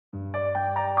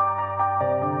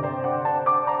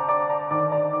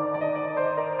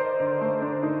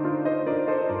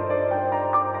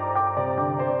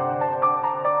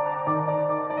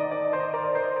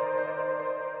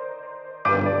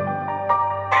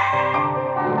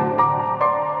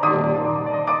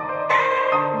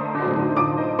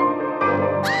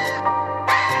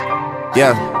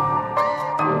Yeah.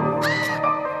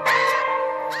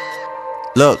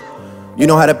 Look, you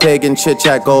know how the pagan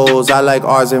chit-chat goes. I like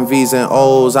R's and V's and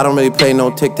O's. I don't really play no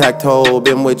tic-tac-toe.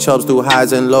 Been with chubs through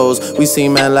highs and lows. We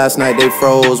seen man last night, they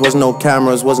froze. Wasn't no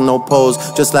cameras, wasn't no pose.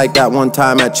 Just like that one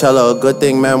time at Cella. Good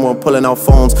thing man weren't pulling out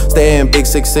phones. Stay in big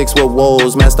 6'6" with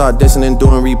woes. Man start dissing and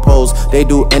doing repos. They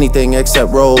do anything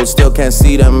except rolls. Still can't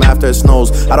see them after it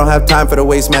snows. I don't have time for the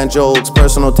waste man jokes.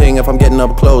 Personal thing if I'm getting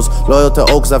up close. Loyal to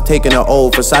Oaks, I've taken an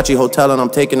oath. Versace hotel and I'm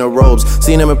taking the robes.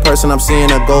 Seeing them in person, I'm seeing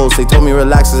a ghost. They told me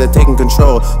relax as they're taking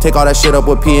control. Take all that shit up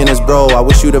with P and his bro. I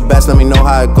wish you the best, let me know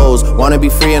how it goes. Wanna be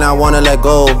free and I wanna let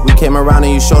go. We came around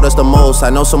and you showed us the most. I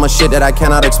know so much shit that I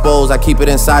cannot expose. I keep it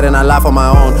inside and I laugh on my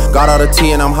own. Got all the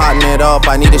tea and I'm hotting it up.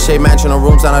 I need a shade mansion, a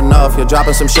room's not enough. You're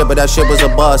dropping some shit but that shit was a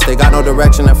bust. They got no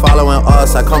direction, they're following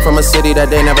us. I come from a city that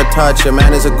they never touch. Your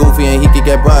man is a goofy and he could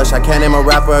get brushed. I can't name a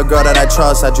rapper or a girl that I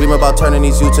trust. I dream about turning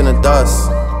these youths into dust.